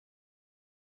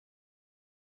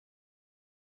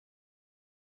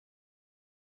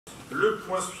Le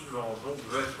point suivant donc,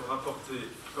 va être rapporté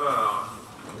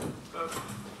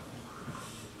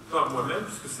par moi-même,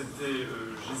 puisque c'était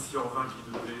Jessie Orvin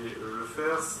qui devait le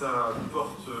faire. Ça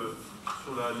porte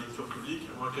sur la lecture publique,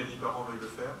 à moins qu'Annie Parent veuille le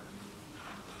faire.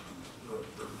 Donc,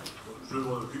 je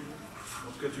m'en occupe.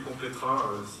 En tout cas, tu compléteras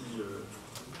si...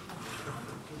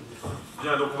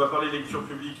 Bien, donc on va parler lecture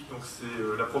publique. Donc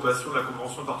c'est l'approbation de la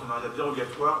convention de partenariat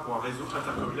dérogatoire pour un réseau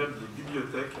intercommunal des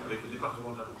bibliothèques avec le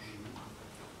département de la Manche.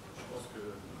 Je pense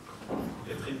que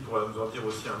Catherine pourra nous en dire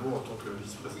aussi un mot en tant que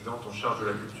vice-présidente en charge de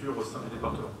la culture au sein du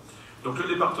département. Donc le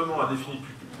département a défini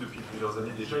depuis plusieurs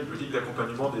années déjà une politique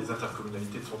d'accompagnement des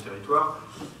intercommunalités de son territoire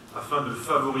afin de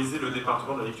favoriser le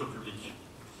département de la lecture publique.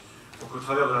 Donc, au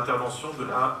travers de l'intervention de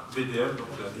la BDM, donc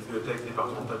la Bibliothèque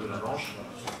départementale de la Manche,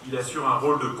 il assure un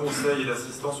rôle de conseil et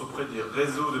d'assistance auprès des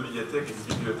réseaux de médiathèques et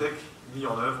de bibliothèques mis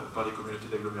en œuvre par les communautés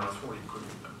d'agglomération ou les communes.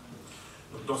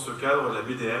 Donc, dans ce cadre, la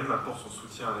BDM apporte son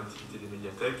soutien à l'activité des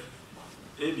médiathèques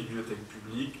et bibliothèques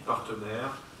publiques,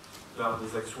 partenaires, par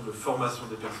des actions de formation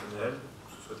des personnels,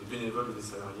 que ce soit des bénévoles ou des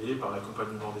salariés, par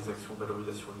l'accompagnement des actions de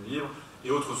valorisation du livre et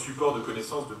autres supports de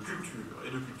connaissances de culture et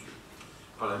de culture,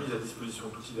 par la mise à disposition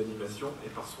d'outils d'animation et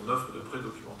par son offre de prêt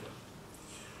documentaire.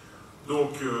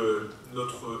 Donc,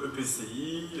 notre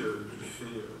EPCI, du fait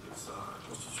de sa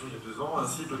constitution il y a 2 ans,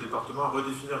 incite le département à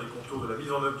redéfinir les contours de la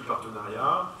mise en œuvre du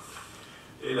partenariat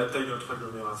et la taille de notre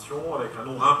agglomération, avec un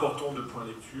nombre important de points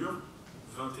lecture,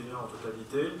 21 en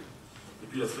totalité, et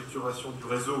puis la structuration du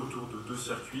réseau autour de 2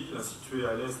 circuits, l'un situé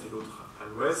à l'est et l'autre à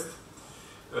l'ouest,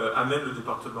 amène le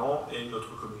département et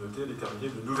notre communauté à déterminer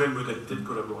de nouvelles modalités de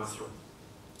collaboration,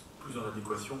 plus en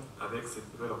adéquation avec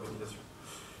cette nouvelle organisation.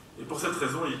 Et pour cette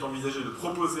raison, il est envisagé de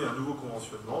proposer un nouveau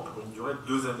conventionnement pour une durée de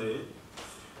 2 années,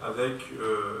 avec, je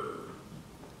veux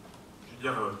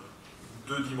dire,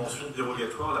 2 dimensions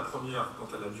dérogatoires. La première quant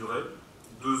à la durée,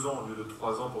 2 ans au lieu de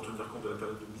 3 ans pour tenir compte de la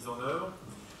période de mise en œuvre,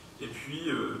 et puis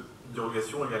une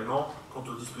dérogation également quant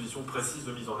aux dispositions précises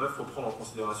de mise en œuvre pour prendre en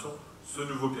considération ce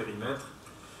nouveau périmètre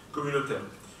communautaire.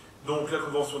 Donc la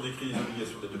Convention décrit les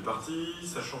obligations des 2 parties,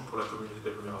 sachant que pour la communauté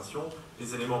d'agglomération,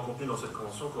 les éléments contenus dans cette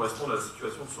Convention correspondent à la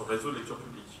situation de son réseau de lecture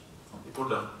publique. Et pour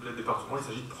le département, il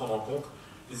s'agit de prendre en compte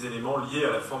les éléments liés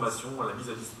à la formation, à la mise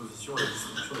à disposition, à la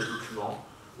distribution des documents,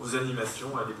 aux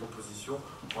animations, à des propositions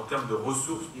en termes de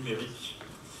ressources numériques.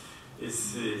 Et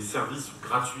ces services sont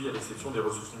gratuits à l'exception des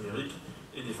ressources numériques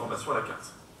et des formations à la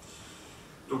carte.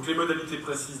 Donc les modalités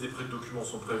précises des prêts de documents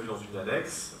sont prévues dans une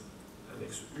annexe.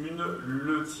 Annexe 1,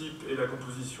 le type et la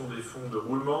composition des fonds de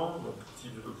roulement, donc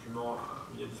type de document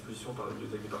mis à disposition par la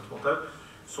bibliothèque départementale,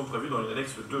 sont prévus dans une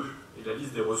annexe 2. Et la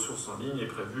liste des ressources en ligne est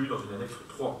prévue dans une annexe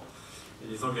 3. Et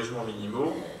les engagements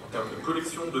minimaux, en termes de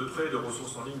collection, de prêts et de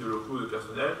ressources en ligne de locaux et de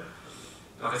personnel,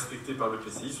 à respecter par le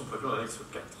PCI, sont prévus en annexe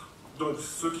 4. Donc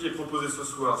ce qui est proposé ce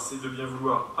soir, c'est de bien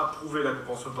vouloir approuver la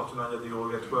convention de partenariat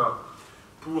dérogatoire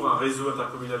pour un réseau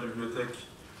intercommunal de bibliothèques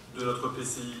de notre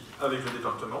PCI avec le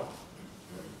département,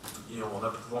 et en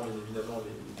approuvant bien évidemment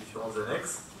les différentes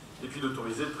annexes, et puis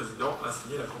d'autoriser le président à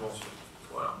signer la convention.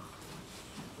 Voilà.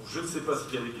 Donc, je ne sais pas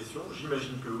s'il y a des questions,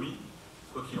 j'imagine que oui.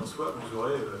 Quoi qu'il en soit, vous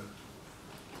aurez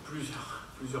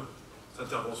plusieurs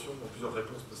interventions, donc plusieurs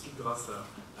réponses possibles grâce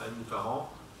à Annie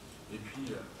Parent, et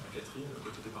puis à Catherine,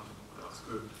 côté département. Parce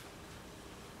que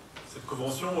cette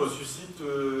convention suscite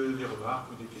des remarques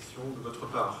ou des questions de votre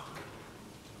part.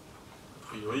 A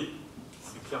priori,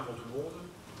 c'est clair pour tout le monde.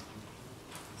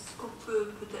 Ce qu'on peut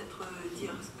peut-être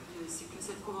dire, c'est que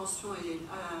cette convention est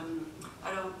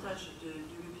à l'avantage de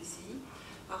l'EPCI,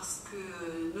 parce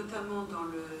que, notamment dans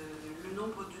le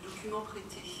nombre de documents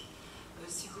prêtés,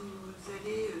 si vous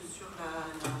allez sur la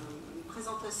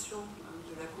présentation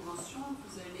de la convention,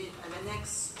 vous allez à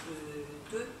l'annexe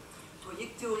 2, vous voyez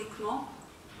que théoriquement,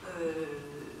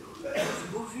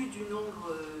 au vu du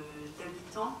nombre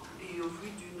d'habitants et au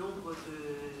vu du nombre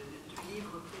de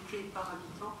livres prêtés par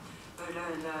habitant,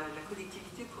 la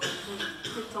collectivité pourrait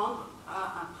prétendre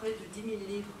à un prêt de 10 000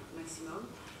 livres maximum.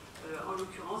 En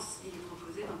l'occurrence, il est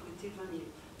proposé d'en prêter 20 000.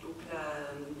 Donc,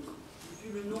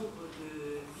 vu le nombre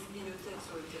de bibliothèques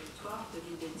sur le territoire,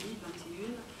 David a dit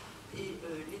 21, et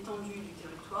l'étendue du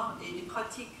territoire et les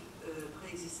pratiques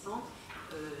préexistantes,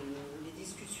 les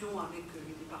discussions avec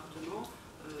le département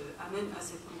amènent à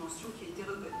cette convention qui est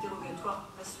dérogatoire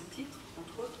à ce titre,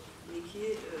 entre autres, mais qui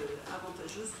est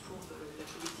avantageuse pour la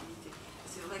collectivité.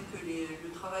 C'est vrai que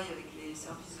le travail avec les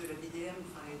services de la BDM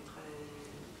est très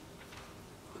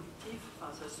productif,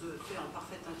 ça se fait en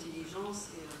parfaite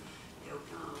intelligence et il n'y a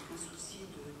aucun souci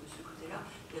de ce côté-là.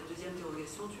 La deuxième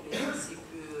dérogation, tu l'as dit, c'est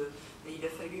qu'il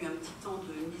a fallu un petit temps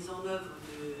de mise en œuvre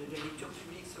de la lecture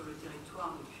publique sur le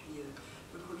territoire depuis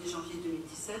le 1er janvier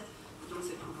 2017. Donc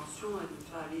cette convention, elle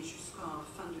va aller jusqu'en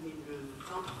fin 2020,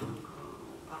 donc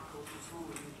on part pour 2 ans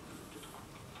au lieu de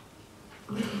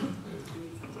 3.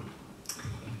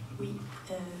 Oui,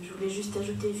 je voulais juste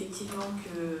ajouter effectivement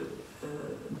que,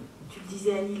 tu le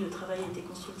disais Annie, le travail a été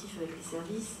constructif avec les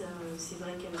services. C'est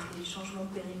vrai qu'avec les changements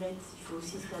de périmètre, il faut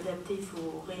aussi se réadapter, il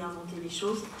faut réinventer les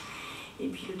choses. Et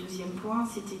puis le deuxième point,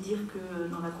 c'était dire que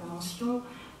dans la convention,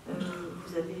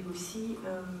 vous avez aussi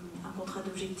un contrat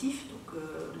d'objectif, donc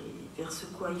vers ce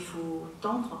quoi il faut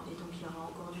tendre, et donc il y aura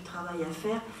encore du travail à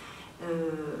faire,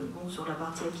 bon, sur la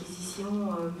partie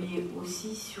acquisition, mais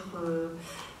aussi sur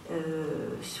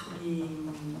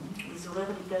les horaires,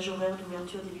 les plages horaires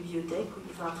d'ouverture des bibliothèques, où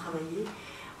il va travailler,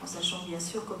 en sachant bien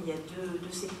sûr, comme il y a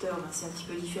deux secteurs, c'est un petit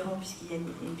peu différent puisqu'il y a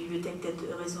une bibliothèque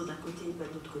réseau d'un côté et pas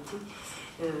de l'autre côté.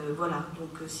 Voilà,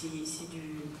 donc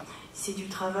c'est du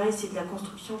travail, c'est de la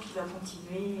construction qui va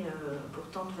continuer pour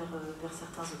tendre vers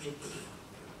certains objectifs.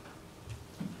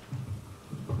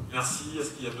 Merci.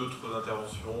 Est-ce qu'il y a d'autres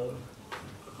interventions?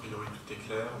 A priori, tout est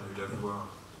clair. On a eu la voix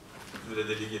de la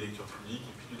déléguée lecture publique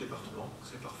et puis du département.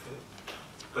 C'est parfait.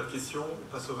 Pas de questions?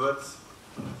 On passe au vote.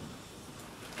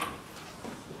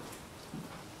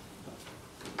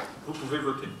 Vous pouvez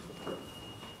voter.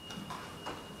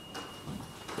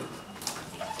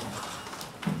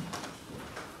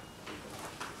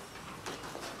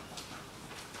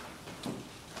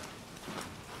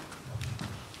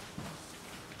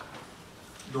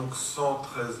 Donc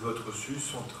 113 votes reçus,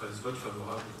 113 votes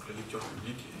favorables. Donc la lecture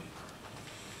publique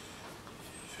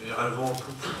est un vent en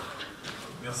poupe.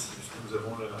 Merci, puisque nous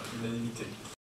avons l'unanimité.